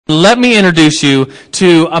Let me introduce you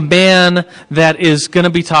to a man that is going to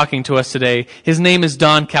be talking to us today. His name is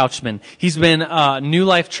Don Couchman. He's been a New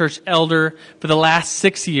Life Church elder for the last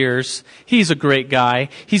 6 years. He's a great guy.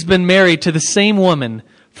 He's been married to the same woman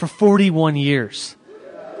for 41 years.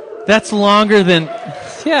 That's longer than...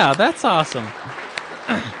 Yeah, that's awesome.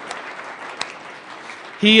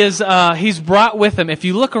 He's brought with him, if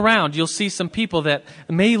you look around, you'll see some people that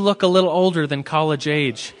may look a little older than college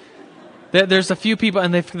age. There's a few people,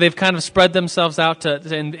 and they've kind of spread themselves out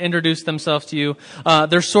to introduce themselves to you.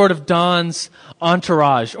 They're sort of Don's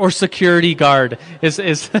entourage or security guard.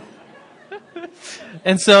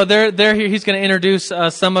 And so they're here. He's going to introduce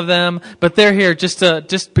some of them, but they're here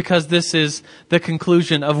just because this is the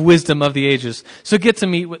conclusion of Wisdom of the Ages. So get to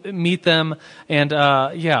meet them, and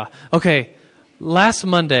yeah. Okay, last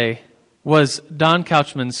Monday was Don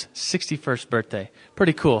Couchman's 61st birthday.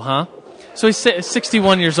 Pretty cool, huh? So he's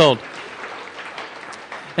 61 years old.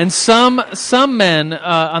 And some men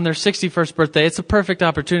on their 61st birthday, it's a perfect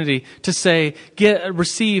opportunity to say,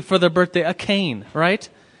 receive for their birthday a cane, right?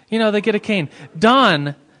 You know, they get a cane.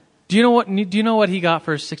 Don, do you know what he got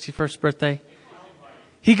for his 61st birthday?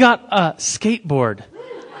 He got a skateboard.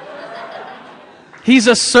 He's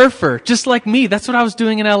a surfer, just like me. That's what I was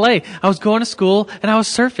doing in LA. I was going to school and I was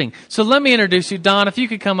surfing. So let me introduce you, Don. If you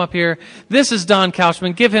could come up here. This is Don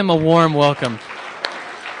Couchman. Give him a warm welcome.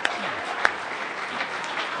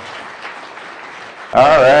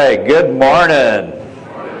 All right, good morning.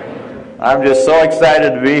 I'm just so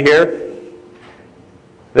excited to be here.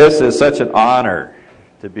 This is such an honor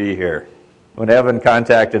to be here. When Evan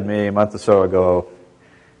contacted me a month or so ago,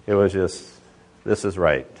 it was just, this is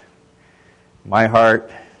right. My heart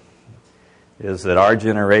is that our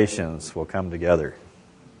generations will come together.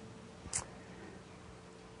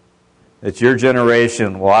 That your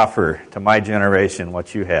generation will offer to my generation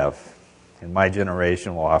what you have, and my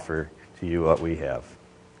generation will offer to you what we have.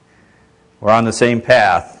 We're on the same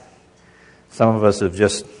path. Some of us have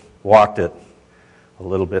just walked it a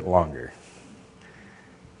little bit longer.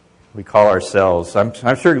 We call ourselves, I'm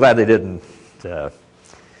sure glad they didn't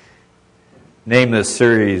name this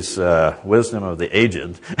series Wisdom of the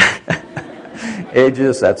Aged.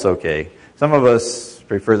 Ages, that's okay. Some of us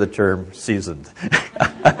prefer the term seasoned.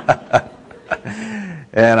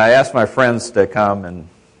 And I asked my friends to come and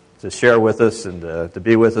to share with us and to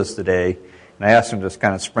be with us today. And I asked them to just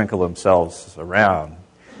kind of sprinkle themselves around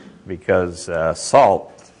because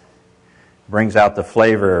salt brings out the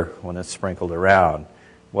flavor when it's sprinkled around.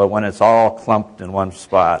 Well, when it's all clumped in one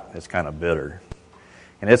spot, it's kind of bitter.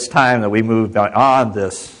 And it's time that we move on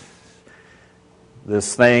this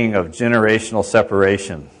thing of generational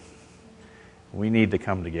separation. We need to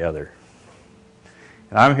come together.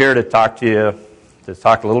 And I'm here to talk to you, to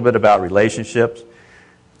talk a little bit about relationships,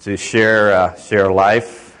 to share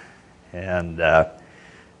life. And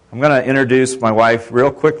I'm going to introduce my wife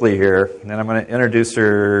real quickly here, and then I'm going to introduce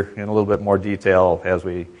her in a little bit more detail as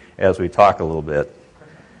we talk a little bit.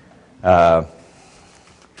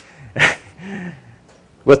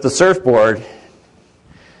 With the surfboard,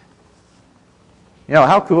 you know,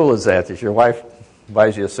 how cool is that your wife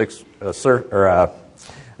buys you a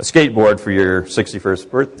skateboard for your 61st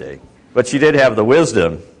birthday? But she did have the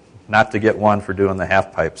wisdom not to get one for doing the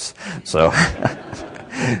half pipes. So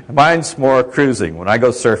mine's more cruising. When I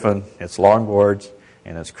go surfing, it's longboards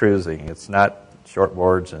and it's cruising. It's not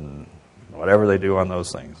shortboards and whatever they do on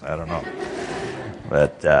those things. I don't know.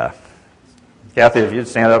 But Kathy, if you'd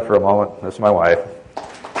stand up for a moment. This is my wife.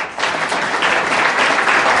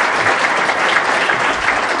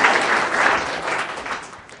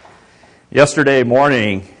 Yesterday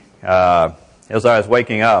morning, as I was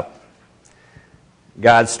waking up,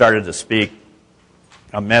 God started to speak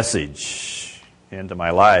a message into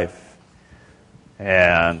my life.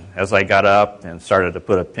 And as I got up and started to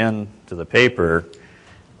put a pen to the paper,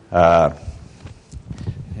 some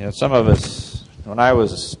of us, when I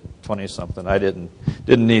was 20-something, I didn't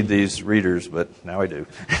need these readers, but now I do.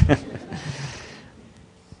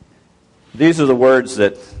 These are the words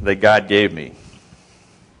that God gave me.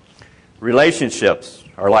 Relationships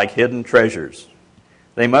are like hidden treasures.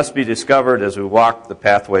 They must be discovered as we walk the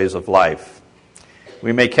pathways of life.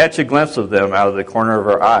 We may catch a glimpse of them out of the corner of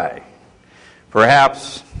our eye.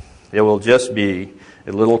 Perhaps it will just be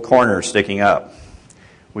a little corner sticking up.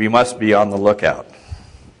 We must be on the lookout.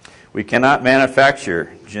 We cannot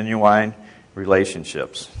manufacture genuine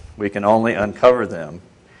relationships. We can only uncover them,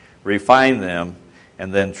 refine them,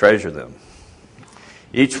 and then treasure them.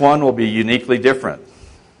 Each one will be uniquely different.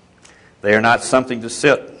 They are not something to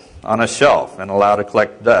sit on a shelf and allow to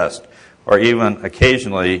collect dust, or even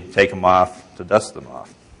occasionally take them off to dust them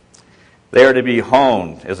off. They are to be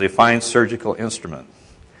honed as a fine surgical instrument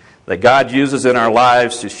that God uses in our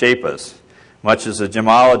lives to shape us, much as a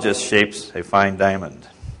gemologist shapes a fine diamond.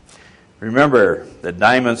 Remember that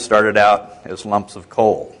diamonds started out as lumps of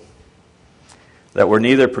coal that were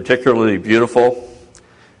neither particularly beautiful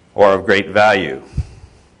or of great value.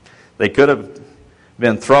 They could have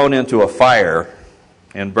been thrown into a fire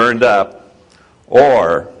and burned up,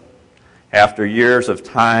 or, after years of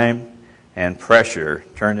time and pressure,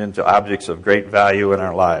 turned into objects of great value in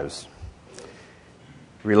our lives.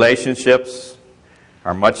 Relationships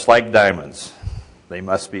are much like diamonds. They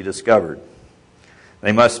must be discovered.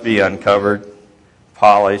 They must be uncovered,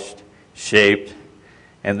 polished, shaped,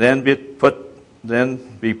 and then be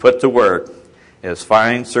put to work as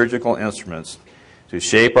fine surgical instruments to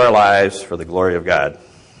shape our lives for the glory of God.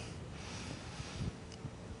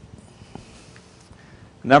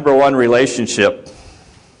 Number one relationship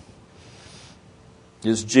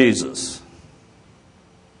is Jesus.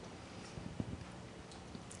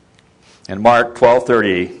 And Mark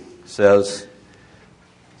 12:30 says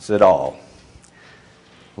it all.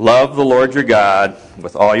 Love the Lord your God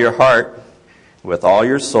with all your heart, with all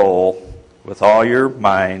your soul, with all your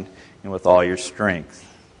mind, and with all your strength.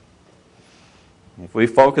 If we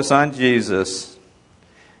focus on Jesus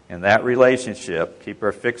and that relationship, keep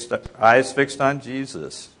our eyes fixed on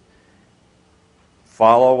Jesus,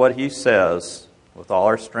 follow what He says with all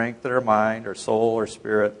our strength in our mind, our soul, our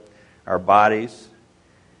spirit, our bodies,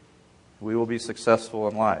 we will be successful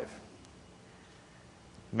in life.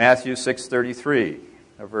 Matthew 6:33,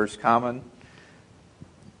 a verse common,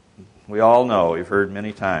 we all know, we've heard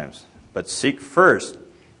many times. But seek first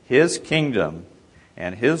His kingdom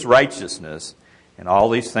and His righteousness, and all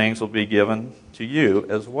these things will be given to you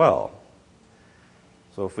as well.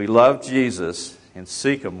 So if we love Jesus and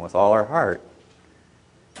seek Him with all our heart,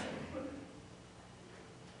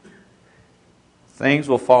 things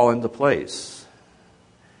will fall into place.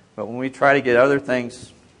 But when we try to get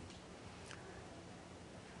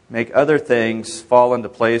make other things fall into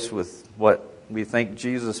place with what we think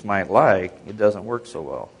Jesus might like, it doesn't work so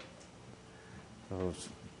well. So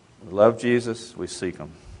we love Jesus, we seek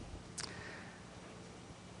Him.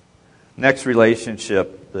 Next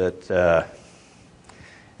relationship that,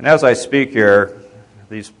 and as I speak here,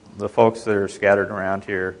 the folks that are scattered around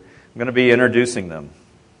here, I'm going to be introducing them.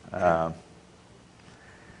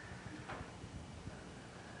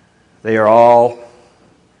 They are all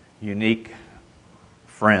unique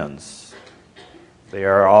friends. They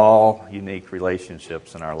are all unique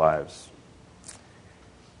relationships in our lives.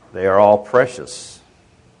 They are all precious.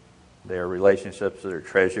 They are relationships that are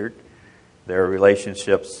treasured. They are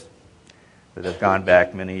relationships that have gone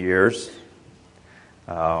back many years.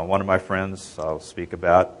 One of my friends I'll speak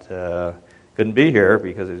about couldn't be here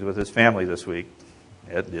because he's with his family this week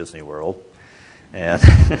at Disney World. And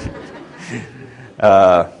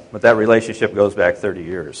but that relationship goes back 30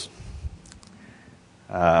 years.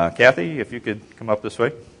 Kathy, if you could come up this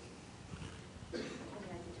way.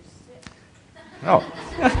 No.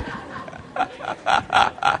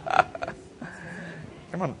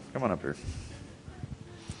 Come on up here.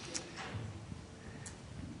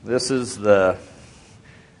 This is the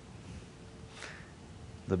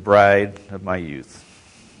bride of my youth.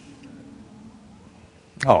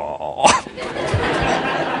 Oh.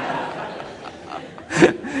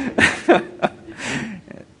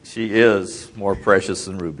 She is more precious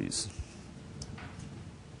than rubies.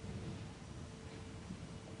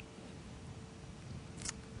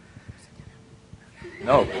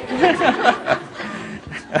 No.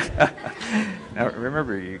 Now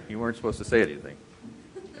remember, you weren't supposed to say anything.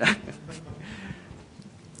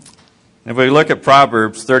 If we look at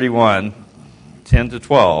Proverbs 31,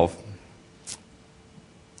 10-12,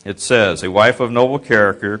 it says, "A wife of noble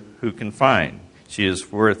character who can find? She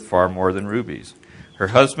is worth far more than rubies. Her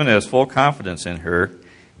husband has full confidence in her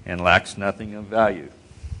and lacks nothing of value.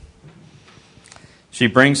 She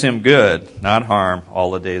brings him good, not harm, all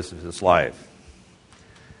the days of his life."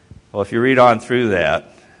 Well, if you read on through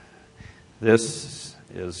that,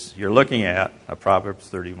 you're looking at a Proverbs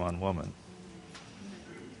 31 woman.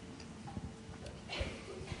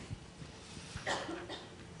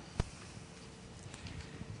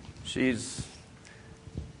 She's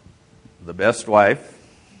the best wife,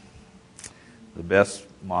 the best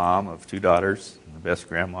mom of 2 daughters, and the best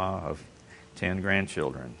grandma of 10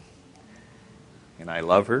 grandchildren. And I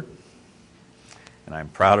love her, and I'm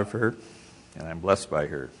proud of her, and I'm blessed by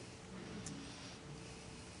her.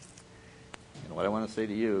 And what I want to say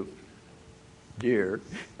to you, dear,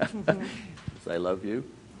 is I love you,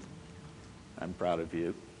 I'm proud of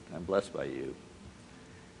you, I'm blessed by you.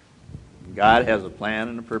 God has a plan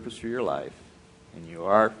and a purpose for your life, and you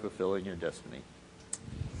are fulfilling your destiny.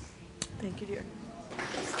 Thank you, dear.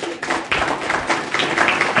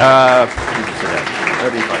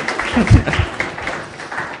 That'd be fine.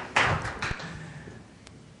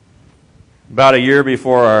 About a year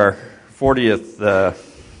before our 40th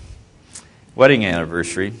wedding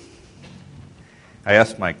anniversary, I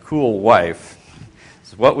asked my cool wife,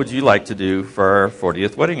 what would you like to do for our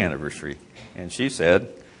 40th wedding anniversary? And she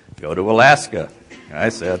said, go to Alaska. And I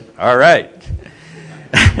said, all right.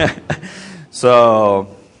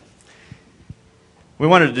 So we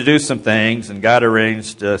wanted to do some things, and God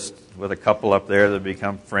arranged us with a couple up there that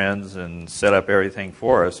become friends and set up everything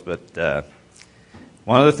for us. But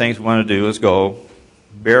one of the things we wanted to do was go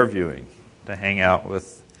bear viewing, to hang out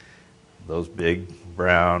with those big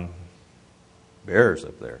brown bears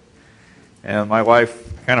up there. And my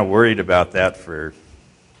wife kind of worried about that for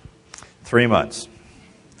 3 months.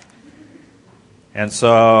 And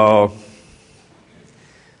so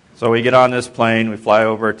we get on this plane, we fly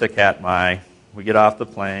over to Katmai, we get off the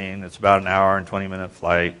plane, it's about an hour and 20-minute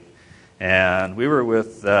flight, and we were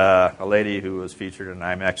with a lady who was featured in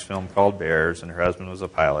an IMAX film called Bears, and her husband was a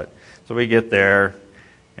pilot. So we get there,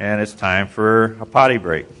 and it's time for a potty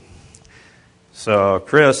break. So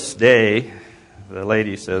Chris Day, the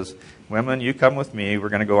lady, says, women, you come with me, we're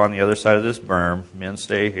going to go on the other side of this berm, men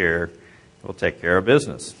stay here, we'll take care of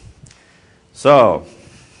business. So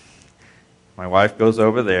my wife goes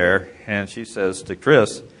over there, and she says to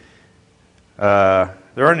Chris, there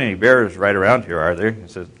aren't any bears right around here, are there?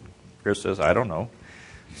 Chris says, I don't know.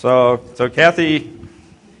 So Kathy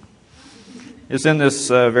is in this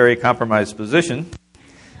very compromised position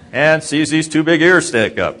and sees these two big ears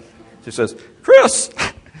stick up. She says, Chris,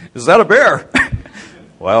 is that a bear?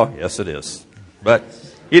 Well, yes it is. But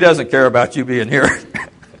he doesn't care about you being here.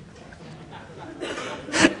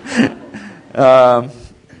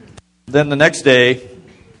 Then the next day,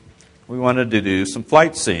 we wanted to do some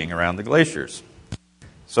flight seeing around the glaciers.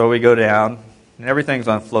 So we go down, and everything's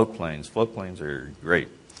on float planes. Float planes are great.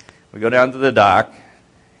 We go down to the dock,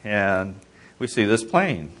 and we see this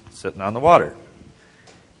plane sitting on the water.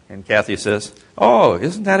 And Kathy says, oh,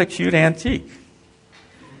 isn't that a cute antique?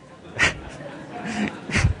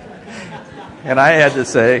 And I had to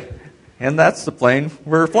say, and that's the plane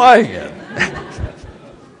we're flying in.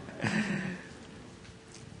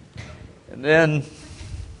 And then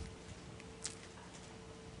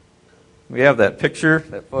we have that picture,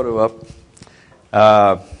 that photo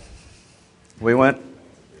up. We went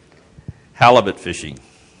halibut fishing.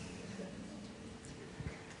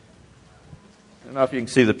 I don't know if you can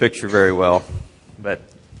see the picture very well, but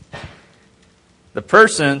the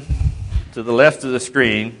person to the left of the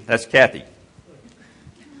screen, that's Kathy.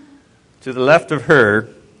 To the left of her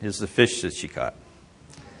is the fish that she caught.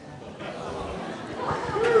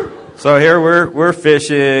 So here we're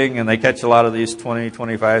fishing, and they catch a lot of these 20,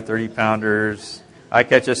 25, 30 pounders. I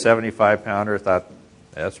catch a 75 pounder. Thought,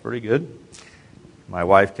 that's pretty good. My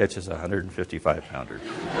wife catches a 155 pounder.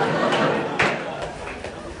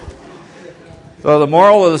 So the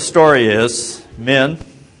moral of the story is, men,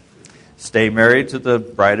 stay married to the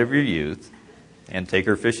bride of your youth and take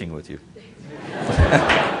her fishing with you.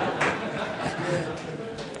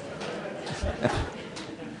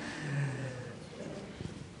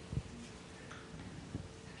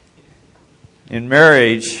 In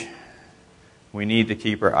marriage, we need to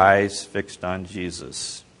keep our eyes fixed on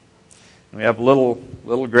Jesus. We have a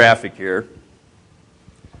little graphic here.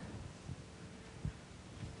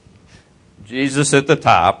 Jesus at the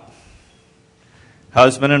top,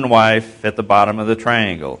 husband and wife at the bottom of the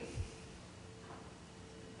triangle.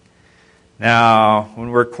 Now,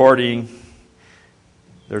 when we're courting,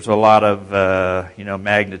 there's a lot of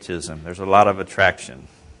magnetism. There's a lot of attraction.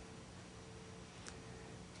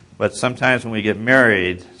 But sometimes when we get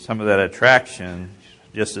married, some of that attraction,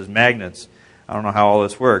 just as magnets, I don't know how all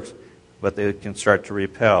this works, but they can start to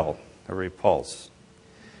repel or repulse.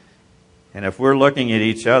 And if we're looking at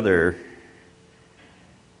each other,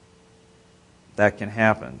 that can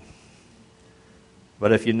happen.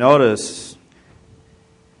 But if you notice,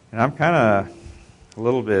 and I'm kind of a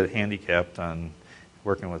little bit handicapped on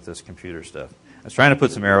working with this computer stuff. I was trying to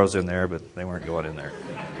put some arrows in there, but they weren't going in there.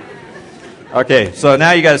 Okay, so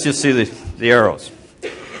now you guys just see the arrows.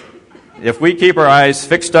 If we keep our eyes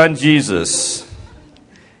fixed on Jesus,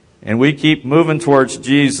 and we keep moving towards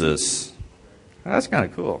Jesus, that's kind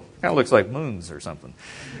of cool. Kind of looks like moons or something.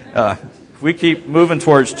 If we keep moving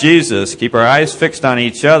towards Jesus, keep our eyes fixed on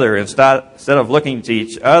each other, instead of looking to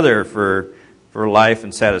each other for life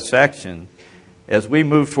and satisfaction, as we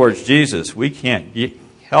move towards Jesus, we can't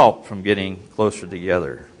help from getting closer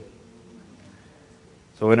together.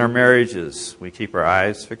 So in our marriages, we keep our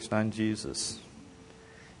eyes fixed on Jesus.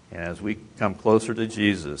 And as we come closer to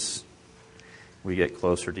Jesus, we get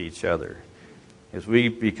closer to each other. As we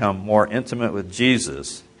become more intimate with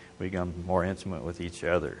Jesus, we become more intimate with each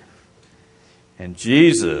other. And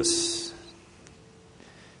Jesus,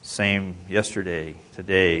 same yesterday,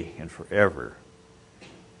 today, and forever.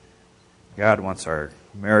 God wants our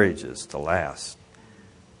marriages to last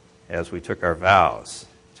as we took our vows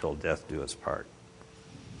till death do us part.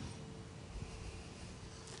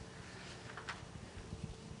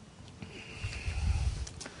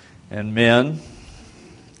 And men,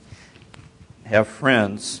 have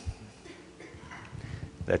friends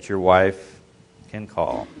that your wife can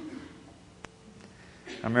call.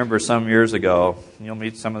 I remember some years ago, you'll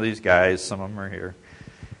meet some of these guys, some of them are here.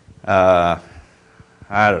 I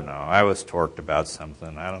don't know, I was torqued about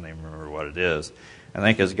something. I don't even remember what it is. I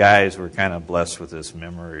think as guys, we're kind of blessed with this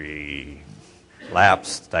memory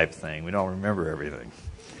lapse type thing. We don't remember everything.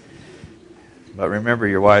 But remember,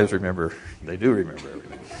 your wives remember, they do remember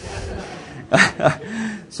everything.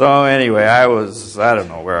 So anyway, I don't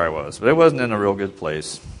know where I was, but it wasn't in a real good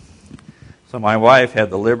place. So my wife had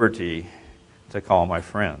the liberty to call my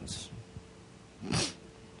friends.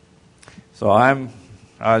 So I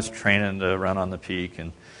was training to run on the peak,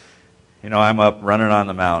 and I'm up running on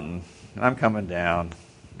the mountain, and I'm coming down,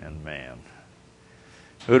 and man,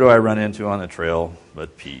 who do I run into on the trail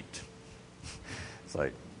but Pete? It's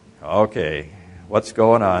like, okay, what's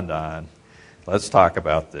going on, Don? Let's talk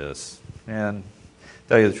about this. And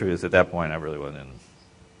tell you the truth, at that point I really wasn't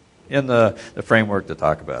in the framework to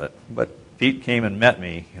talk about it. But Pete came and met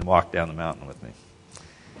me and walked down the mountain with me.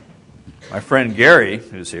 My friend Gary,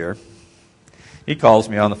 who's here, he calls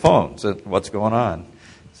me on the phone, said, what's going on? I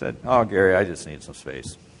said, oh, Gary, I just need some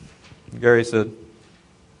space. And Gary said,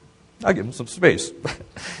 I'll give him some space.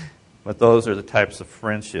 But those are the types of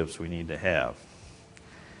friendships we need to have.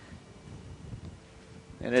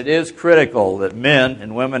 And it is critical that men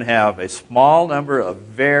and women have a small number of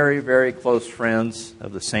very, very close friends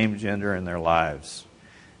of the same gender in their lives.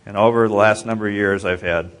 And over the last number of years, I've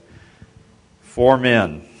had 4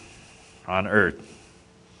 men on earth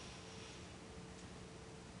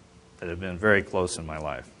that have been very close in my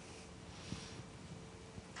life.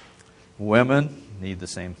 Women need the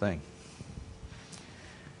same thing.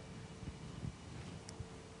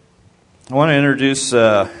 I want to introduce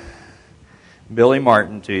Billy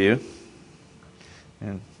Martin to you.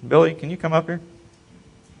 And Billy, can you come up here?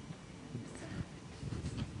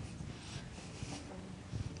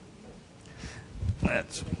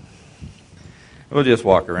 We'll just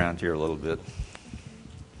walk around here a little bit.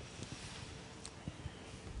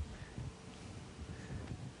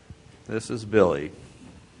 This is Billy.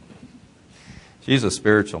 She's a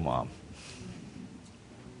spiritual mom.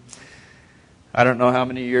 I don't know how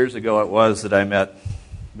many years ago it was that I met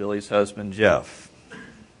Billy's husband, Jeff.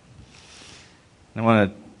 I want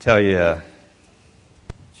to tell you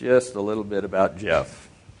just a little bit about Jeff.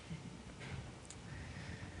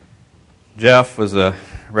 Jeff was a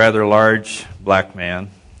rather large black man,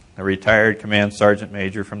 a retired command sergeant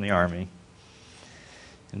major from the Army.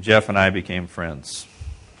 And Jeff and I became friends.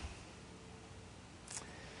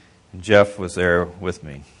 And Jeff was there with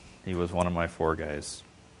me. He was one of my 4 guys.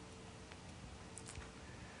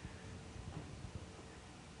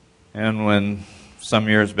 And when some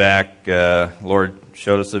years back, Lord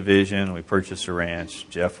showed us a vision, we purchased a ranch,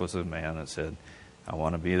 Jeff was a man that said, I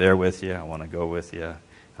want to be there with you, I want to go with you,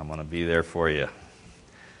 I want to be there for you.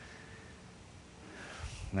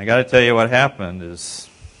 And I got to tell you what happened is,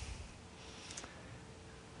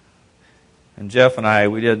 and Jeff and I,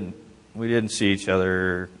 we didn't see each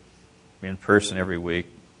other in person every week,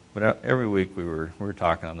 but every week we were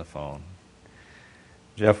talking on the phone.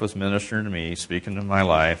 Jeff was ministering to me, speaking to my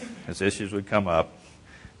life. As issues would come up,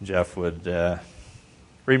 Jeff would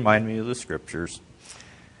remind me of the scriptures.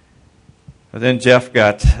 But then Jeff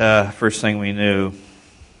got, first thing we knew,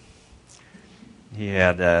 he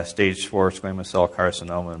had stage 4 squamous cell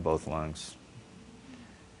carcinoma in both lungs.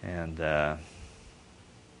 And the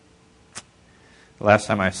last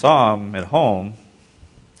time I saw him at home,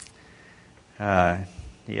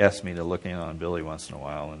 he asked me to look in on Billy once in a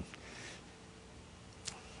while, and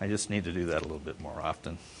I just need to do that a little bit more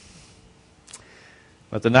often.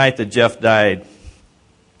 But the night that Jeff died,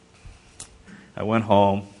 I went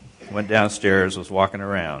home, went downstairs, was walking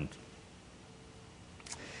around.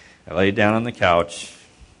 I laid down on the couch,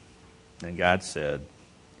 and God said,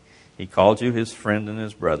 He called you His friend and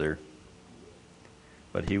His brother,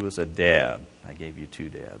 but He was a dad. I gave you 2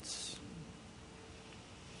 dads.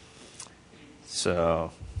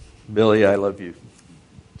 So, Billy, I love you.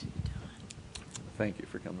 Thank you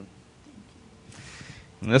for coming.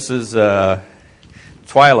 And this is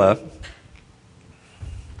Twyla.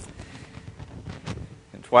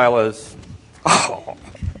 And Twyla's... Oh!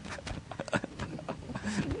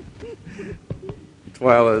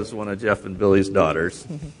 Twyla is one of Jeff and Billy's daughters.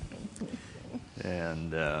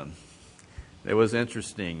 And it was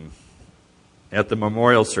interesting at the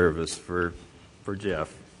memorial service for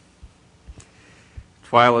Jeff.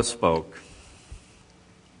 Twyla spoke,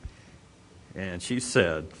 and she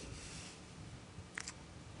said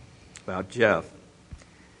about Jeff,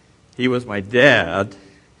 he was my dad,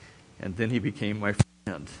 and then he became my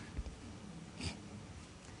friend.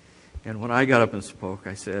 And when I got up and spoke,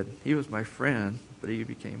 I said, he was my friend, but he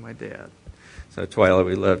became my dad. So, Twyla,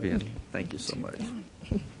 we love you, and thank you so much.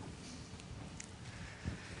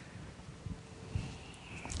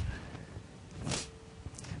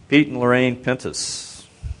 Pete and Lorraine Pintus.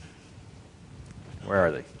 Where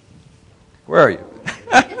are they? Where are you?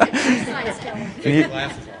 Can you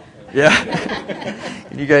yeah.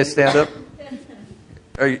 Can you guys stand up?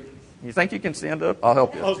 You think you can stand up? I'll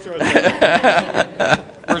help you. Where's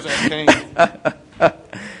that cane?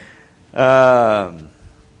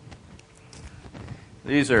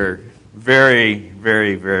 These are very,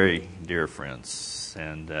 very, very dear friends.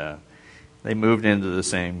 And they moved into the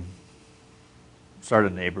same sort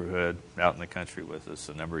of neighborhood out in the country with us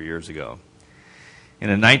a number of years ago. And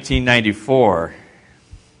in 1994,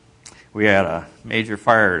 we had a major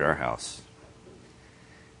fire at our house.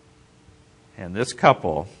 And this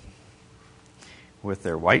couple, with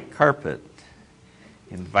their white carpet,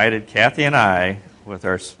 invited Kathy and I, with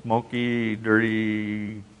our smoky,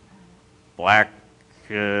 dirty, black,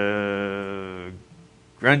 grungy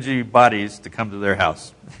bodies, to come to their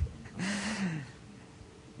house.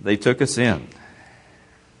 They took us in.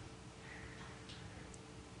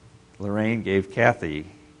 Lorraine gave Kathy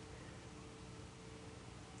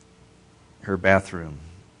her bathroom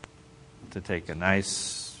to take a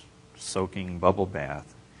nice soaking bubble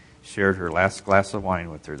bath. Shared her last glass of wine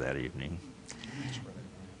with her that evening.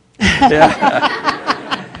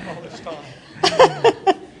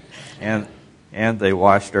 And they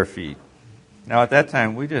washed our feet. Now, at that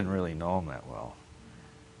time, we didn't really know them that well,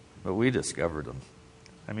 but we discovered them.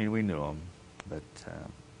 I mean, we knew them, but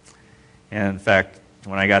and in fact,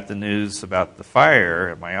 when I got the news about the fire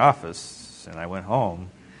at my office and I went home,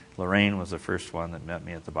 Lorraine was the first one that met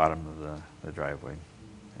me at the bottom of the driveway.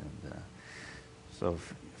 And so,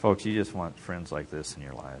 folks, you just want friends like this in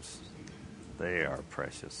your lives. They are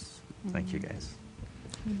precious. Thank you, guys.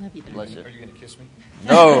 We love you, Bless you. Are you going to kiss me?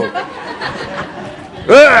 No.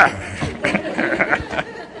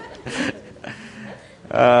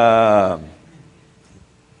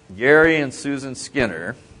 Gary and Susan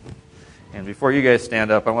Skinner. And before you guys stand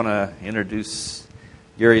up, I want to introduce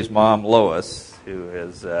Gary's mom, Lois, who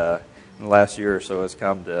has, in the last year or so, has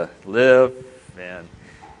come to live and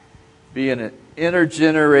be in an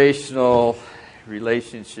intergenerational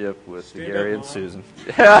relationship with Gary and Susan.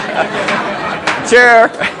 Chair.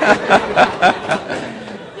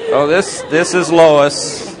 Oh, this is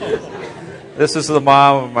Lois. This is the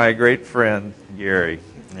mom of my great friend Gary,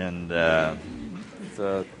 and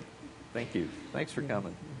so thank you. Thanks for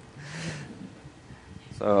coming.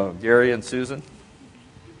 So Gary and Susan,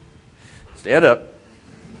 stand up.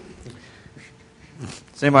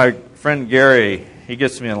 See, my friend Gary, he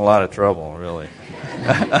gets me in a lot of trouble, really.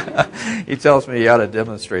 He tells me how to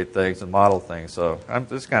demonstrate things and model things, so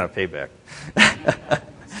this is kind of payback.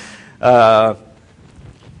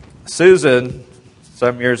 Susan,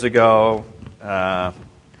 some years ago, I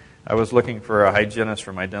was looking for a hygienist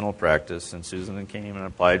for my dental practice, and Susan came and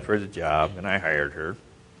applied for the job, and I hired her.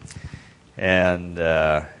 And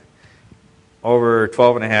over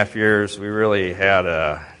 12 and a half years, we really had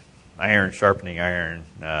a iron sharpening iron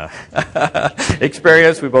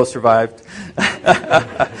experience. We both survived.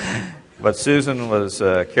 But Susan was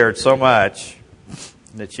cared so much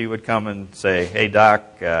that she would come and say, "Hey,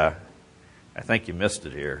 Doc, I think you missed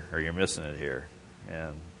it here, or you're missing it here."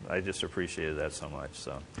 And I just appreciated that so much.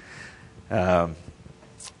 So,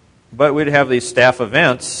 but we'd have these staff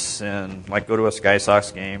events, and like go to a Sky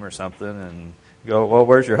Sox game or something, and go, "Well,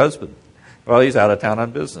 where's your husband?" "Well, he's out of town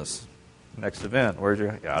on business." Next event, "Where's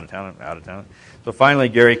your out of town? Out of town." So finally,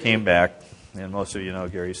 Gary came back, and most of you know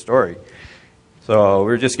Gary's story. So we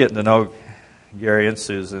were just getting to know Gary and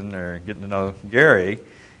Susan, or getting to know Gary,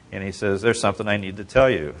 and he says, "There's something I need to tell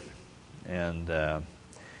you." And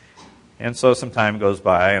so some time goes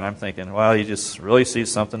by, and I'm thinking, well, he just really sees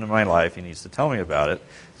something in my life. He needs to tell me about it.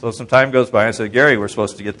 So some time goes by, and I said, "Gary, we're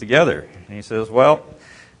supposed to get together." And he says, "Well,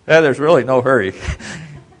 there's really no hurry."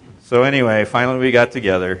 So anyway, finally we got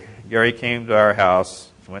together. Gary came to our house,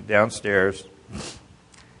 went downstairs.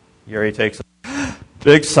 Gary takes a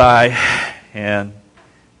big sigh and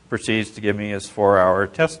proceeds to give me his 4-hour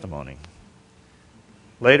testimony.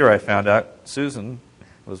 Later, I found out Susan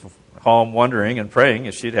was home wondering and praying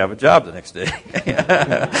if she'd have a job the next day.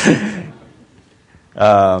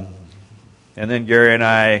 And then Gary and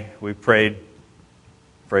I, we prayed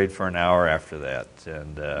for an hour after that,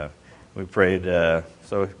 and we prayed.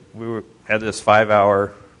 So we had this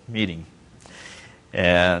 5-hour meeting,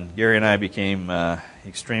 and Gary and I became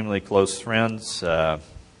extremely close friends. Not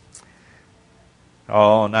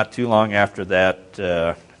too long after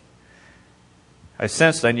that, I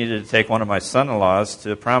sensed I needed to take one of my son-in-laws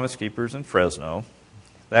to Promise Keepers in Fresno.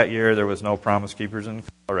 That year, there was no Promise Keepers in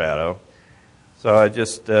Colorado. So I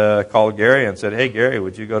just called Gary and said, "Hey, Gary,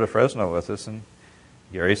 would you go to Fresno with us?" And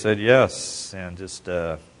Gary said yes. And just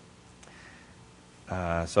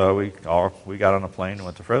so we got on a plane and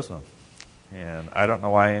went to Fresno. And I don't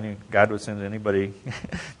know why God would send anybody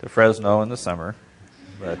to Fresno in the summer,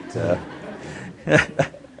 but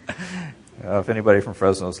if anybody from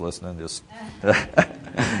Fresno is listening, just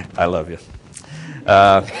I love you.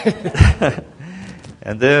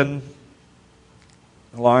 And then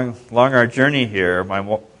along our journey here,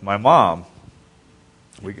 my mom,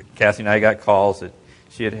 Kathy and I got calls that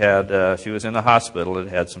she was in the hospital and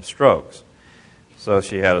had some strokes. So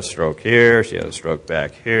she had a stroke here, she had a stroke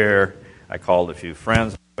back here. I called a few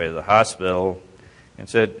friends on the way to the hospital and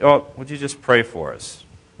said, "Oh, would you just pray for us?"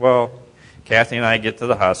 Well, Kathy and I get to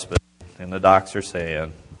the hospital, and the docs are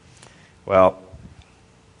saying, "Well,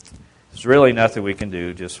 there's really nothing we can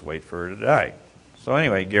do, just wait for her to die." So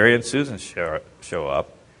anyway, Gary and Susan show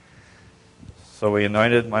up. So we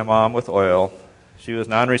anointed my mom with oil. She was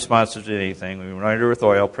non-responsive to anything. We anointed her with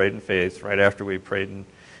oil, prayed in faith. Right after we prayed in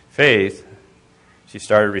faith, she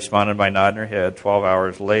started responding by nodding her head. 12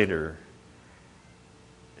 hours later,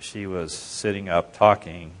 she was sitting up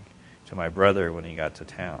talking to my brother when he got to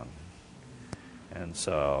town. And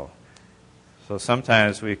so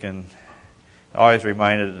sometimes we can always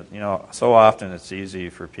reminded, so often it's easy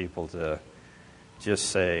for people to just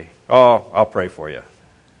say, "Oh, I'll pray for you."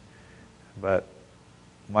 But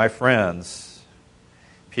my friends,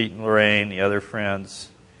 Pete and Lorraine, the other friends,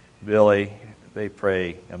 Billy, they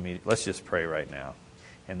pray immediately. Let's just pray right now.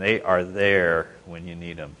 And they are there when you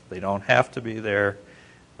need them. They don't have to be there,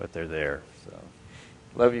 but they're there. So,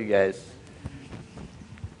 love you guys.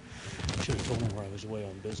 Should have told me where I was away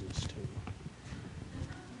on business, too.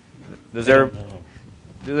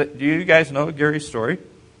 Do you guys know Gary's story?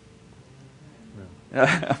 No.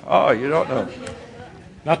 Oh, you don't know.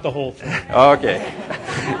 Not the whole thing. Okay.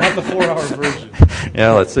 Not the 4-hour version.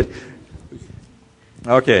 Yeah, let's see.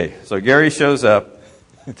 Okay, so Gary shows up,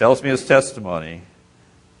 tells me his testimony.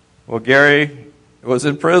 Well, Gary was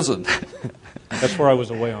in prison. That's where I was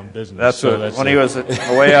away on business. When he was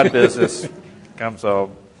away on business, comes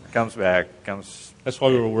home, comes back, comes. That's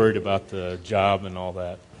why we were worried about the job and all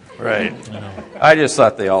that. Right. I just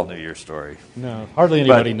thought they all knew your story. No, hardly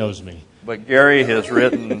anybody knows me. But Gary has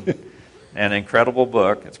written an incredible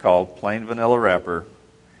book. It's called Plain Vanilla Rapper.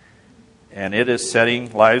 And it is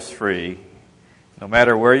setting lives free. No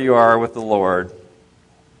matter where you are with the Lord,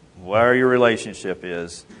 where your relationship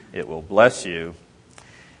is, it will bless you.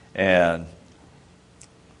 And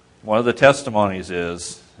one of the testimonies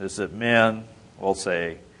is that men will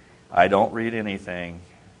say, "I don't read anything,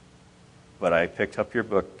 but I picked up your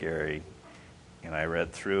book, Gary, and I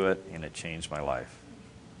read through it, and it changed my life."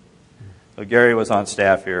 So Gary was on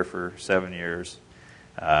staff here for 7 years.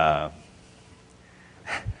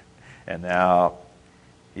 And now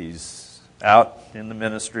he's out in the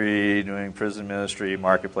ministry, doing prison ministry,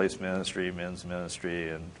 marketplace ministry, men's ministry,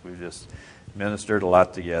 and we've just ministered a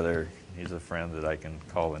lot together. He's a friend that I can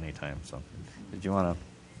call anytime. So, did you want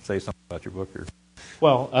to say something about your book? Or?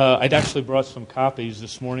 Well, I'd actually brought some copies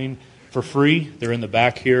this morning for free. They're in the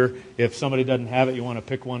back here. If somebody doesn't have it, you want to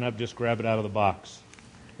pick one up, just grab it out of the box.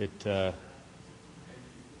 It'll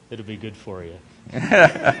be good for you.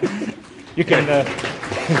 You can.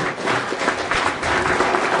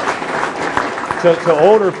 To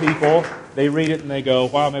older people, they read it and they go,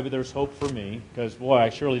 "Wow, maybe there's hope for me," because boy, I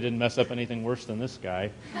surely didn't mess up anything worse than this guy.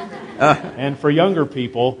 And for younger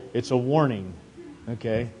people, it's a warning.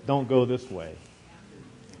 Okay, don't go this way.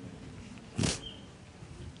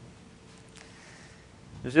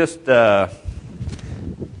 There's just a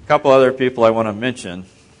couple other people I want to mention,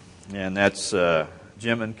 and that's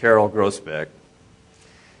Jim and Carol Grossbeck.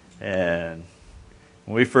 And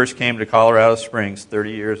when we first came to Colorado Springs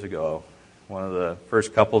 30 years ago, one of the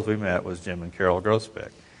first couples we met was Jim and Carol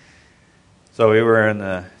Grossbeck. So we were in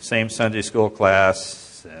the same Sunday school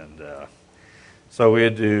class, friends. And so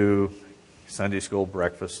we'd do Sunday school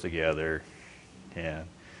breakfast together. And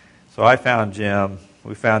so I found Jim.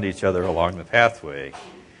 We found each other along the pathway.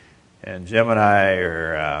 And Jim and I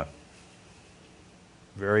are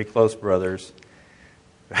very close brothers.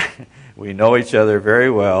 We know each other very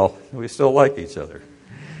well. We still like each other.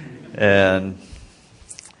 And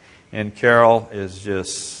Carol is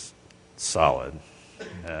just solid.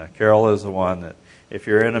 Carol is the one that, if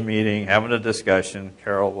you're in a meeting having a discussion,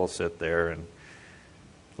 Carol will sit there and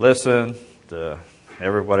listen to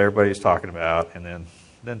what everybody's talking about, and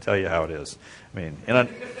then tell you how it is. I mean,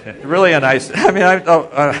 really a nice. I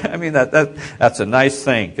mean, that's a nice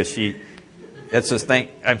thing, because it's this thing.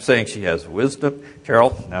 I'm saying she has wisdom.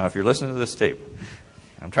 Carol, now if you're listening to this tape,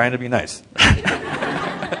 I'm trying to be nice.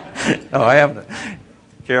 No, I haven't.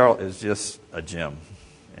 Carol is just a gem,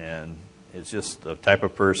 and it's just the type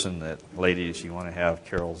of person that, ladies, you want to have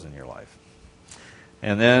Carols in your life.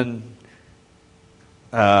 And then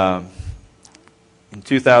in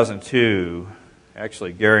 2002,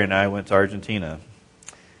 actually, Gary and I went to Argentina.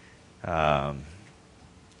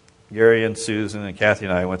 Gary and Susan and Kathy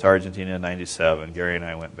and I went to Argentina in 97. Gary and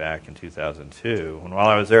I went back in 2002. And while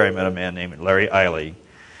I was there, I met a man named Larry Eiley,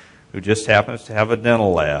 who just happens to have a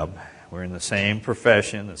dental lab. We're in the same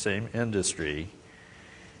profession, the same industry.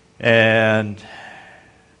 And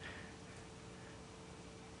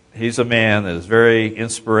he's a man that is very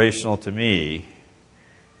inspirational to me,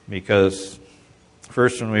 because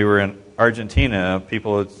first, when we were in Argentina,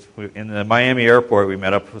 people in the Miami airport, we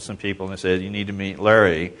met up with some people, and they said, "You need to meet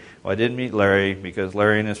Larry." Well, I didn't meet Larry because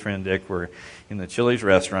Larry and his friend Dick were in the Chili's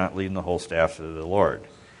restaurant leading the whole staff to the Lord.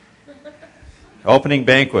 Opening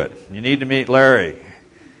banquet. You need to meet Larry.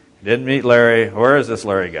 Didn't meet Larry. Where is this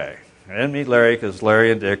Larry guy? I didn't meet Larry because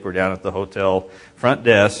Larry and Dick were down at the hotel front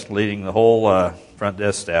desk leading the whole front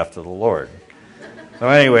desk staff to the Lord. So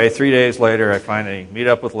anyway, 3 days later, I finally meet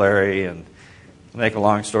up with Larry, and to make a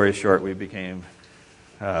long story short, we became,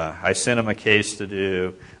 I sent him a case to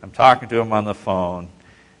do. I'm talking to him on the phone,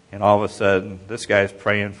 and all of a sudden, this guy's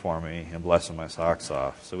praying for me and blessing my socks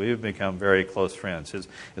off. So we've become very close friends.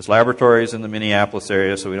 His laboratory is in the Minneapolis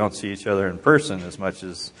area, so we don't see each other in person as much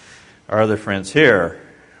as our other friends here.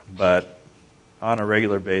 But on a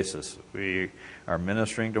regular basis, we are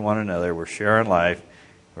ministering to one another. We're sharing life.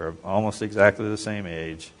 We're almost exactly the same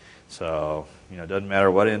age. So, it doesn't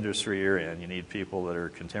matter what industry you're in. You need people that are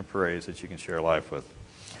contemporaries that you can share life with.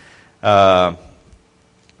 And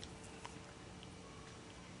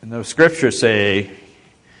the scriptures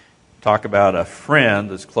talk about a friend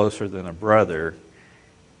that's closer than a brother.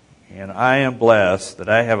 And I am blessed that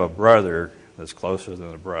I have a brother that's closer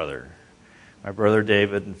than a brother. My brother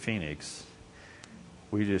David in Phoenix.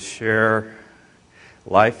 We just share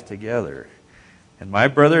life together. And my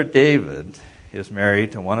brother David is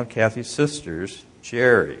married to one of Kathy's sisters,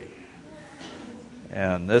 Jerry.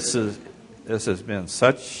 And this has been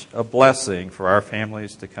such a blessing for our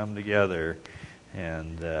families to come together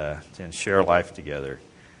and share life together.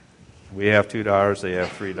 We have 2 daughters, they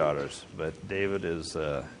have 3 daughters. But David it's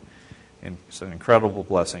an incredible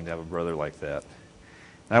blessing to have a brother like that.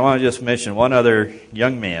 And I want to just mention one other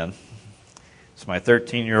young man. It's my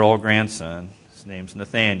 13-year-old grandson. His name's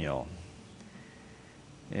Nathaniel.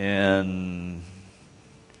 And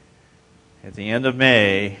at the end of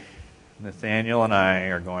May, Nathaniel and I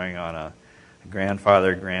are going on a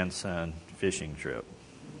grandfather-grandson fishing trip.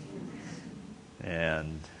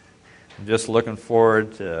 And I'm just looking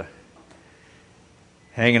forward to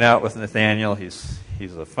hanging out with Nathaniel. He's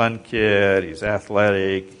a fun kid. He's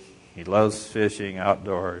athletic. He loves fishing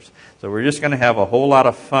outdoors. So we're just going to have a whole lot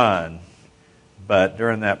of fun. But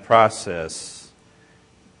during that process,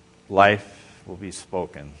 life will be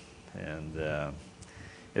spoken. And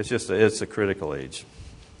it's a critical age.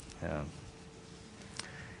 I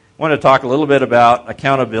want to talk a little bit about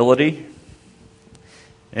accountability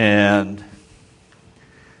and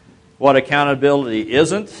what accountability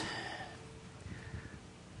isn't.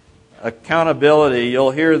 Accountability,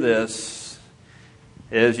 you'll hear this,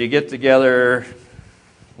 is you get together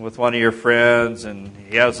with one of your friends and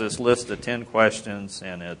he has this list of 10 questions,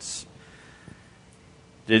 and it's,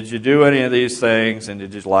 did you do any of these things, and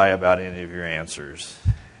did you lie about any of your answers?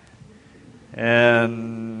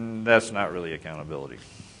 And that's not really accountability.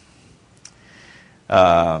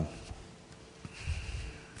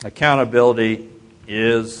 Accountability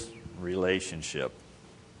is relationship.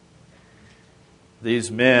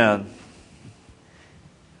 These men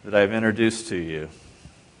that I've introduced to you,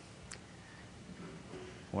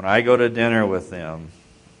 when I go to dinner with them,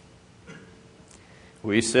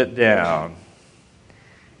 we sit down,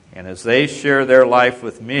 and as they share their life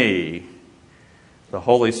with me, the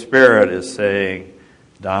Holy Spirit is saying,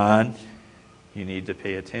 Don, you need to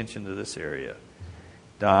pay attention to this area.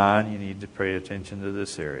 Don, you need to pay attention to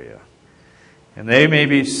this area. And they may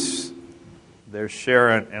be, they're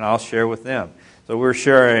sharing, and I'll share with them. So we're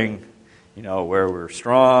sharing, where we're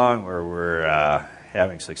strong, where we're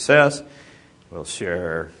having success. We'll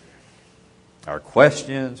share our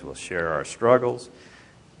questions. We'll share our struggles.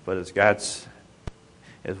 But as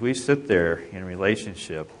we sit there in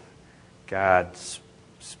relationship, God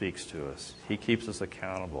speaks to us. He keeps us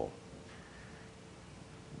accountable.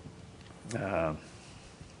 And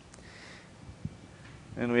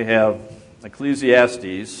we have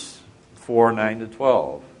Ecclesiastes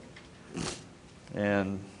 4:9-12.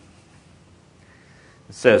 And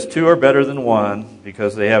it says, 2 are better than 1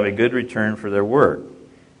 because they have a good return for their work.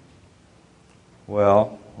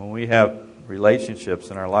 Well, when we have relationships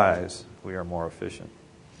in our lives, we are more efficient.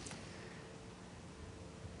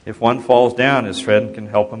 If one falls down, his friend can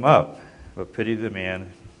help him up. But pity the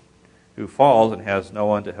man who falls and has no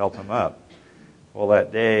one to help him up. Well,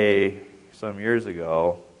 that day, some years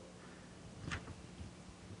ago,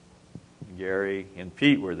 Gary and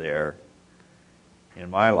Pete were there in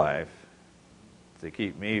my life to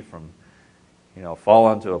keep me from,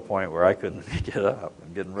 falling to a point where I couldn't get up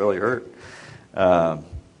and getting really hurt. And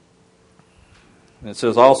it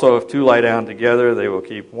says, also, if 2 lie down together, they will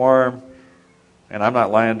keep warm. And I'm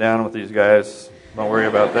not lying down with these guys. Don't worry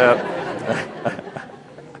about that.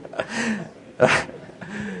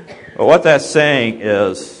 But what that's saying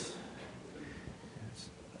is,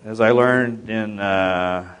 as I learned in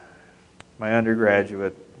my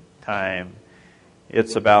undergraduate time,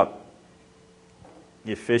 it's about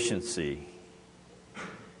efficiency.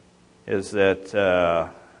 Is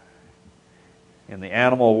that in the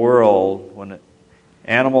animal world, when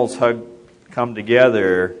animals come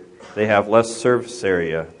together, they have less surface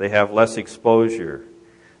area. They have less exposure.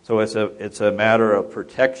 So it's a matter of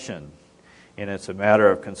protection, and it's a matter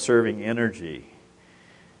of conserving energy.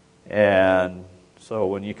 And so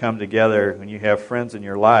when you come together, when you have friends in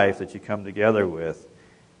your life that you come together with,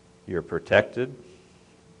 you're protected,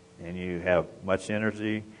 and you have much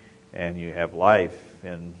energy, and you have life.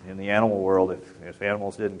 And in the animal world, if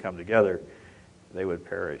animals didn't come together, they would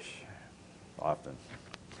perish often.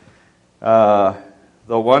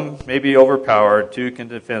 Though one may be overpowered, 2 can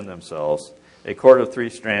defend themselves. A cord of 3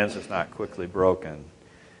 strands is not quickly broken.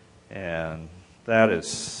 And that is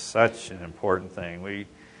such an important thing.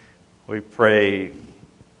 We pray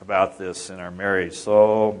about this in our marriage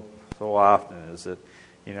so often, is that,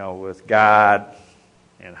 with God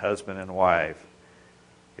and husband and wife,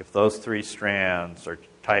 if those 3 strands are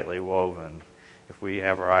tightly woven, if we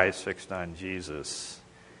have our eyes fixed on Jesus,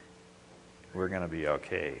 we're going to be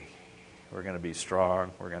okay. We're going to be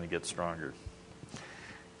strong. We're going to get stronger.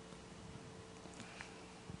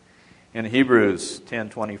 In Hebrews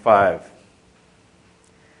 10:25,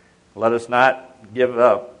 let us not give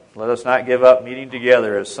up. Let us not give up meeting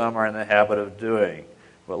together as some are in the habit of doing,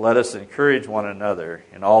 but let us encourage one another,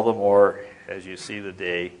 and all the more as you see the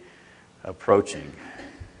day approaching.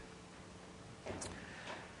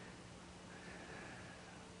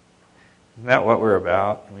 Isn't that what we're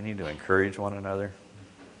about? We need to encourage one another.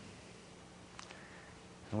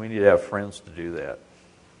 And we need to have friends to do that.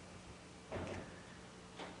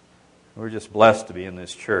 We're just blessed to be in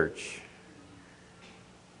this church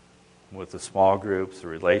with the small groups, the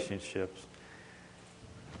relationships,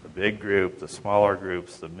 the big group, the smaller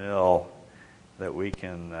groups, the mill, that we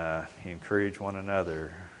can encourage one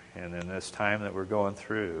another. And in this time that we're going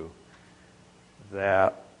through,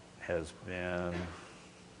 that has been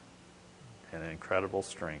an incredible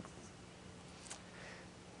strength.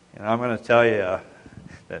 And I'm going to tell you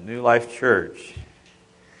that New Life Church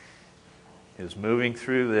is moving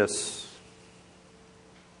through this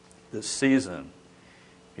season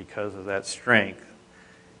because of that strength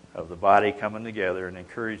of the body coming together and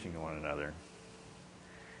encouraging one another.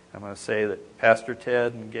 I'm going to say that Pastor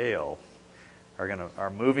Ted and Gail are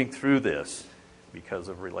moving through this because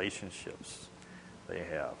of relationships they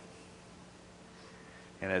have.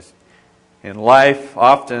 And as in life,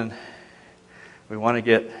 often we want to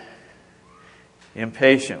get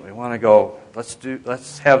impatient. We want to go,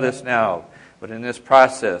 let's have this now. But in this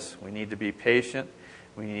process, we need to be patient.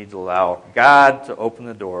 We need to allow God to open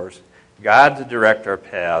the doors, God to direct our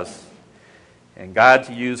paths, and God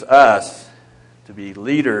to use us to be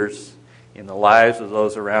leaders in the lives of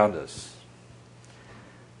those around us.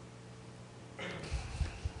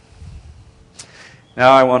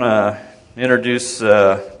 Now I want to introduce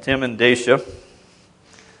Tim and Dacia.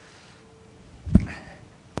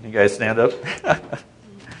 You guys stand up.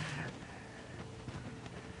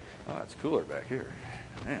 Oh, it's cooler back here.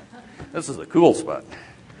 Man, this is a cool spot.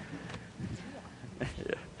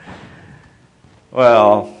 Yeah.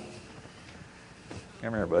 Well,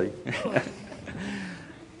 come here, buddy.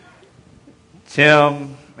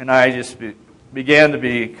 Tim and I just began to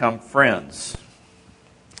become friends.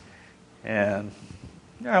 And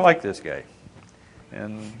I like this guy.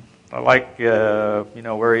 And I like,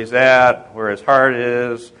 where he's at, where his heart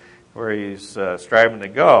is, where he's striving to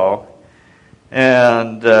go.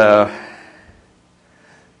 And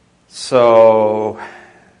so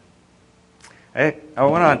I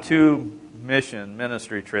went on 2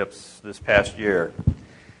 ministry trips this past year.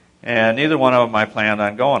 And neither one of them I planned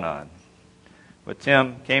on going on. But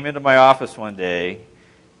Tim came into my office one day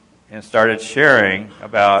and started sharing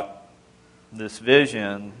about this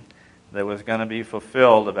vision that was going to be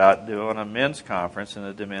fulfilled about doing a men's conference in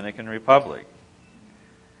the Dominican Republic.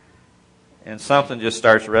 And something just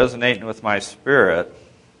starts resonating with my spirit.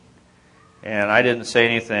 And I didn't say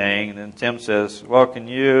anything. And then Tim says, well, can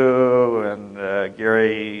you and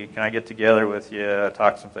Gary, can I get together with you,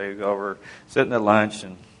 talk some things over, sitting at lunch,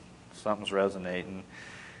 and something's resonating.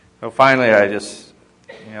 So finally I just,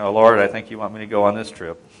 Lord, I think you want me to go on this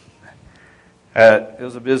trip. It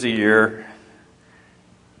was a busy year.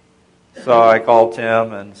 So I called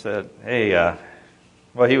Tim and said, hey,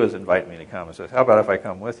 he was inviting me to come. I said, how about if I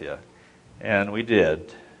come with you? And we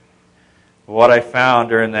did. What I found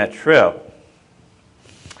during that trip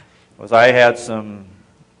was I had some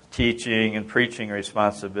teaching and preaching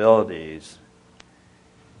responsibilities.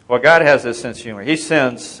 Well, God has this sense of humor. He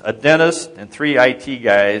sends a dentist and 3 IT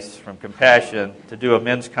guys from Compassion to do a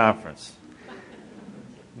men's conference.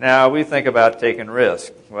 Now, we think about taking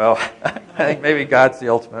risks. Well, I think maybe God's the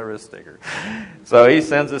ultimate risk taker. So he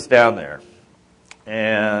sends us down there.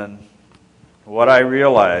 And what I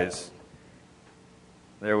realized,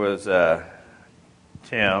 there was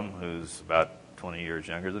Tim, who's about 20 years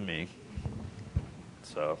younger than me.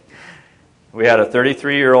 So we had a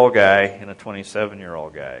 33-year-old guy and a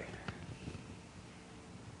 27-year-old guy.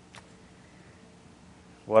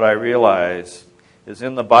 What I realized is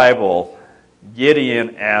in the Bible,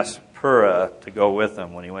 Gideon asked Purah to go with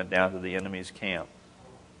him when he went down to the enemy's camp.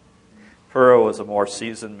 Purah was a more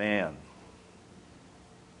seasoned man.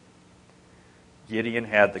 Gideon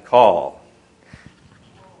had the call.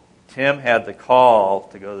 Tim had the call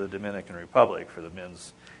to go to the Dominican Republic for the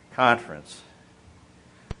men's conference.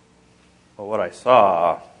 But what I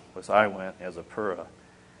saw was I went as a Purah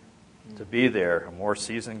to be there, a more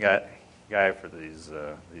seasoned guy for these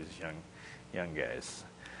young guys.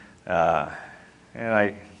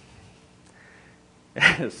 And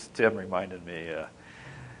as Tim reminded me,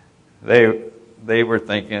 they were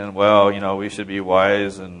thinking, well, we should be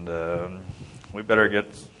wise and we better get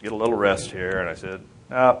a little rest here. And I said,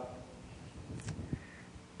 no,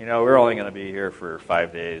 we're only going to be here for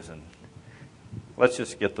 5 days, and let's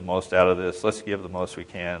just get the most out of this. Let's give the most we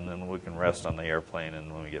can, and then we can rest on the airplane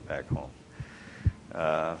and when we get back home.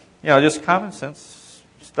 Just common sense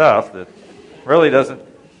stuff that really doesn't.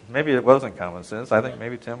 Maybe it wasn't common sense. I think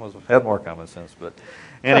maybe Tim had more common sense. But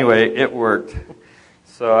anyway, it worked.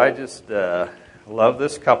 So I just love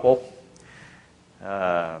this couple.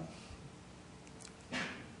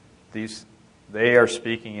 They are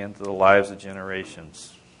speaking into the lives of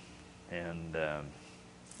generations. And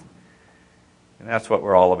that's what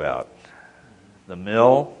we're all about. The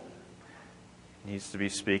mill needs to be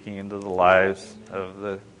speaking into the lives of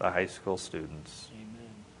the high school students.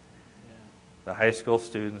 The high school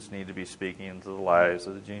students need to be speaking into the lives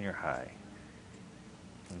of the junior high.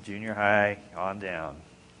 From junior high on down.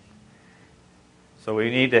 So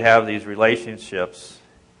we need to have these relationships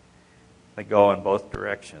that go in both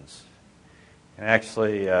directions. And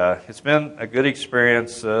actually, it's been a good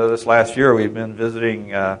experience. This last year we've been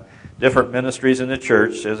visiting different ministries in the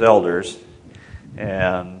church as elders.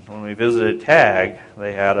 And when we visited TAG,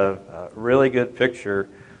 they had a really good picture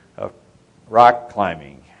of rock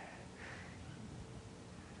climbing.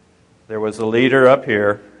 There was a leader up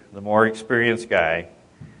here, the more experienced guy.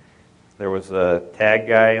 There was a TAG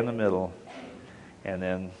guy in the middle, and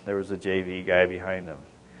then there was a JV guy behind him.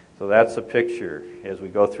 So that's a picture. As we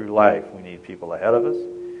go through life, we need people ahead of us.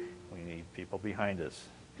 We need people behind us.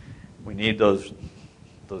 We need those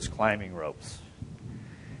climbing ropes.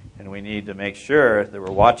 And we need to make sure that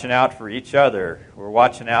we're watching out for each other. We're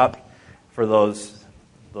watching out for those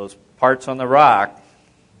parts on the rock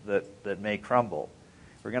that may crumble.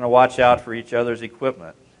 We're going to watch out for each other's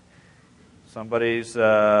equipment. Somebody's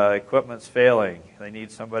equipment's failing. They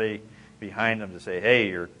need somebody behind them to say, "Hey,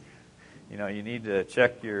 you need to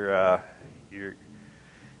check your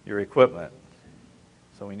equipment."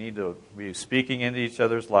 So we need to be speaking into each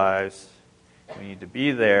other's lives, We need to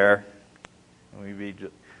be there, and we be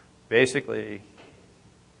basically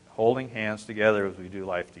holding hands together as we do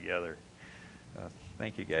life together.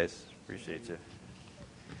 Thank you, guys. Appreciate you.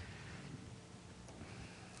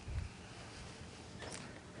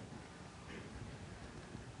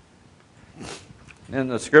 In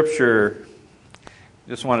the scripture,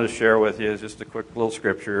 just wanted to share with you just a quick little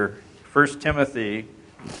scripture. 1 Timothy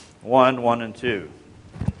 1 and 2.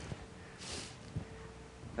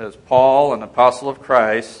 As Paul, an apostle of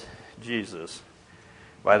Christ Jesus,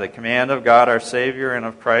 by the command of God our Savior and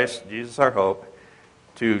of Christ Jesus our hope,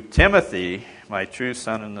 to Timothy, my true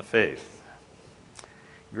son in the faith.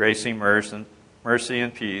 Grace and mercy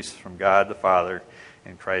and peace from God the Father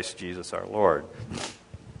and Christ Jesus our Lord.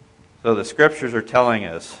 So the scriptures are telling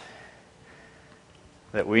us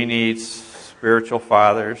that we need spiritual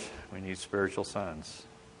fathers, we need spiritual sons,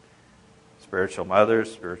 spiritual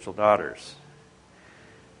mothers, spiritual daughters.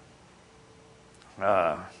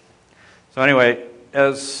 So anyway,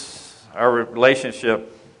 as our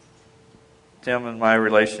relationship, Tim and my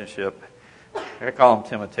relationship, I call him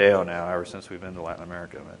Timoteo now ever since we've been to Latin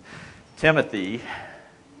America. But Timothy,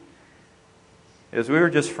 is we were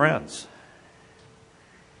just friends.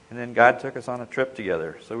 And then God took us on a trip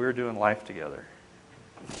together, so we were doing life together.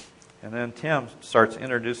 And then Tim starts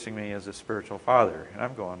introducing me as a spiritual father, and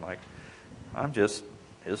I'm going like, I'm just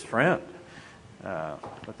his friend.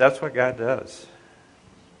 But that's what God does.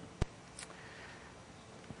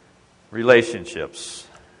 Relationships.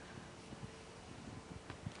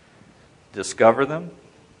 Discover them,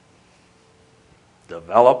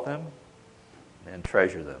 develop them, and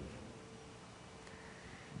treasure them.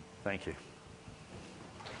 Thank you.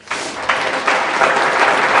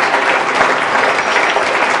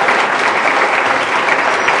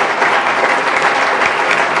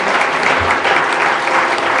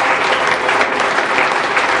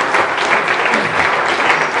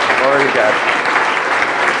 Glory to God.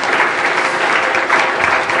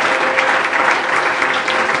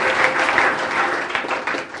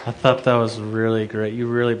 I thought that was really great. You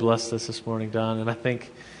really blessed us this morning, Don. And I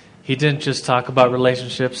think he didn't just talk about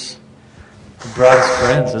relationships. He brought his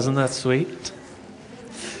friends. Isn't that sweet?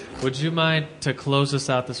 Would you mind, to close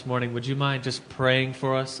us out this morning, would you mind just praying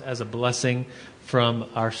for us as a blessing from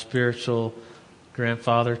our spiritual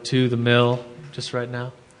grandfather to the mill just right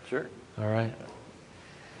now? Sure. All right.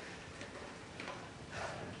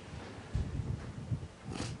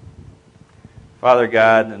 Father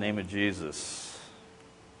God, in the name of Jesus,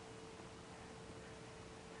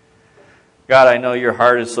 God, I know your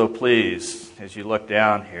heart is so pleased as you look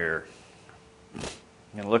down here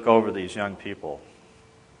and look over these young people.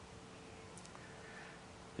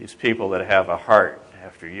 These people that have a heart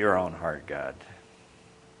after your own heart, God.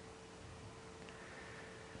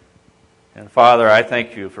 And Father, I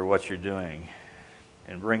thank you for what you're doing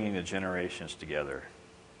in bringing the generations together.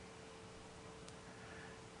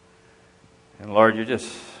 And Lord, you're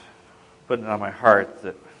just putting it on my heart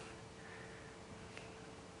that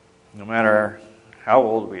no matter how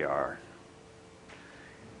old we are,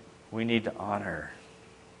 we need to honor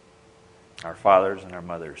our fathers and our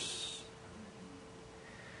mothers.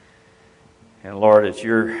 And Lord, it's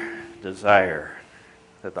your desire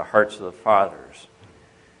that the hearts of the fathers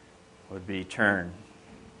would be turned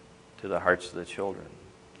to the hearts of the children,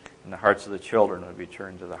 and the hearts of the children would be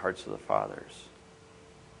turned to the hearts of the fathers.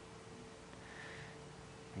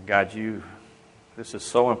 And God, this is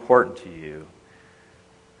so important to you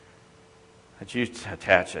that you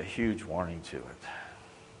attach a huge warning to it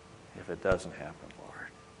if it doesn't happen, Lord.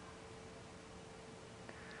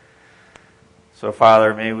 So,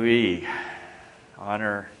 Father, may we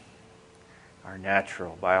honor our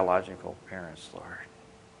natural, biological parents, Lord.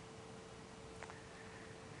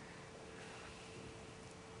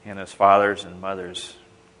 And as fathers and mothers,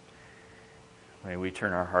 may we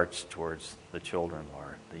turn our hearts towards the children,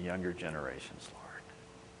 Lord, the younger generations, Lord.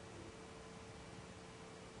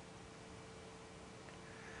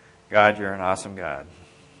 God, you're an awesome God.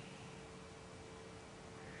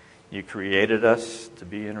 You created us to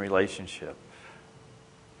be in relationship,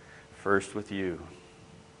 first with you,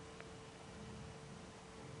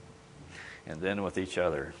 and then with each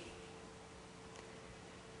other.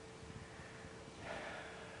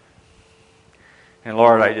 And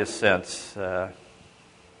Lord, I just sense that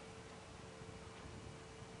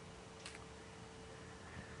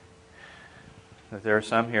there are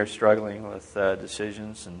some here struggling with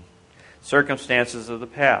decisions and circumstances of the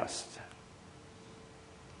past.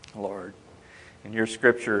 Lord, and your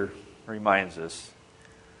scripture reminds us,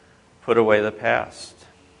 put away the past.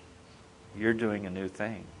 You're doing a new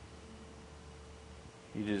thing.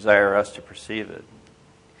 You desire us to perceive it.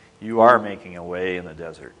 You are making a way in the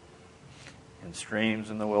desert, and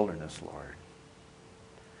streams in the wilderness, Lord.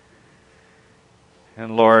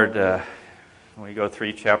 And Lord, when we go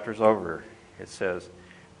 3 chapters over, it says,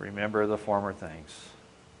 remember the former things.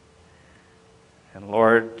 And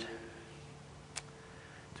Lord,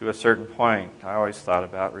 to a certain point, I always thought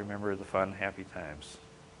about remember the fun, happy times.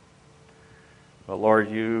 But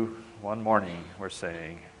Lord, you one morning were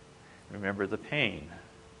saying, remember the pain.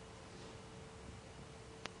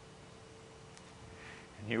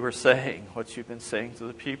 And you were saying what you've been saying to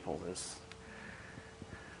the people is,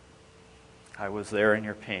 I was there in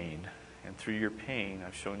your pain, and through your pain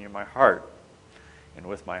I've shown you my heart. And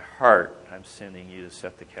with my heart, I'm sending you to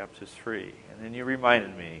set the captives free. And then you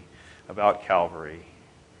reminded me about Calvary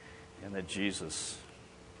and that Jesus,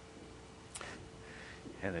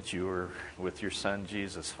 and that you were with your son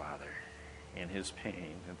Jesus, Father, in his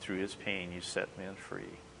pain. And through his pain, you set men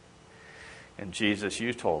free. And Jesus,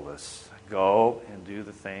 you told us, go and do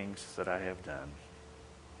the things that I have done.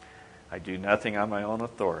 I do nothing on my own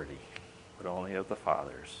authority, but only of the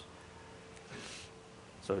Father's.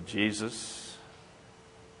 So Jesus,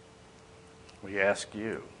 we ask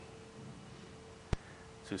you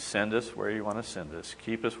to send us where you want to send us,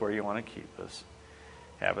 keep us where you want to keep us,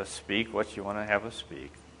 have us speak what you want to have us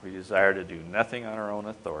speak. We desire to do nothing on our own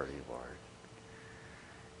authority, Lord.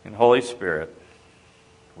 And Holy Spirit,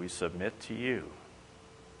 we submit to you.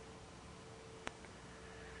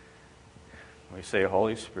 We say,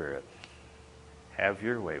 Holy Spirit, have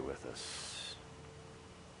your way with us.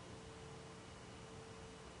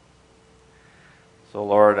 So,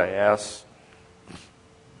 Lord, I ask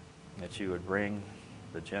that you would bring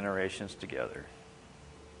the generations together.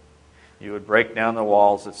 You would break down the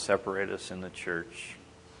walls that separate us in the church.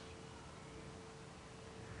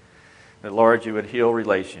 That, Lord, you would heal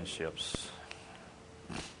relationships.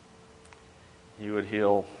 You would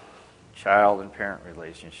heal child and parent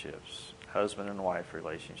relationships, husband and wife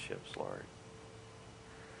relationships, Lord.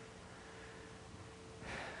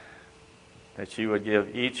 That you would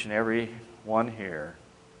give each and every one here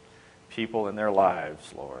people in their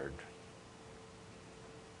lives, Lord,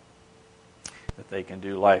 that they can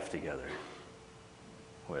do life together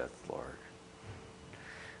with, Lord.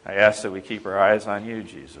 I ask that we keep our eyes on you,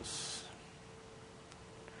 Jesus.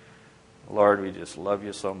 Lord, we just love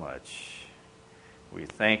you so much. We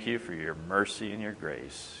thank you for your mercy and your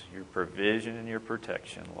grace, your provision and your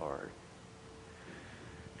protection, Lord.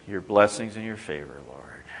 Your blessings and your favor,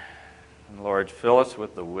 Lord. And Lord, fill us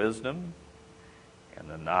with the wisdom and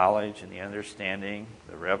the knowledge and the understanding,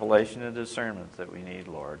 the revelation and discernment that we need,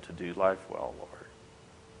 Lord, to do life well, Lord.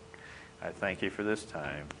 I thank you for this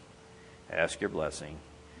time. I ask your blessing.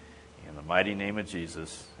 In the mighty name of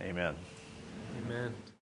Jesus, amen. Amen.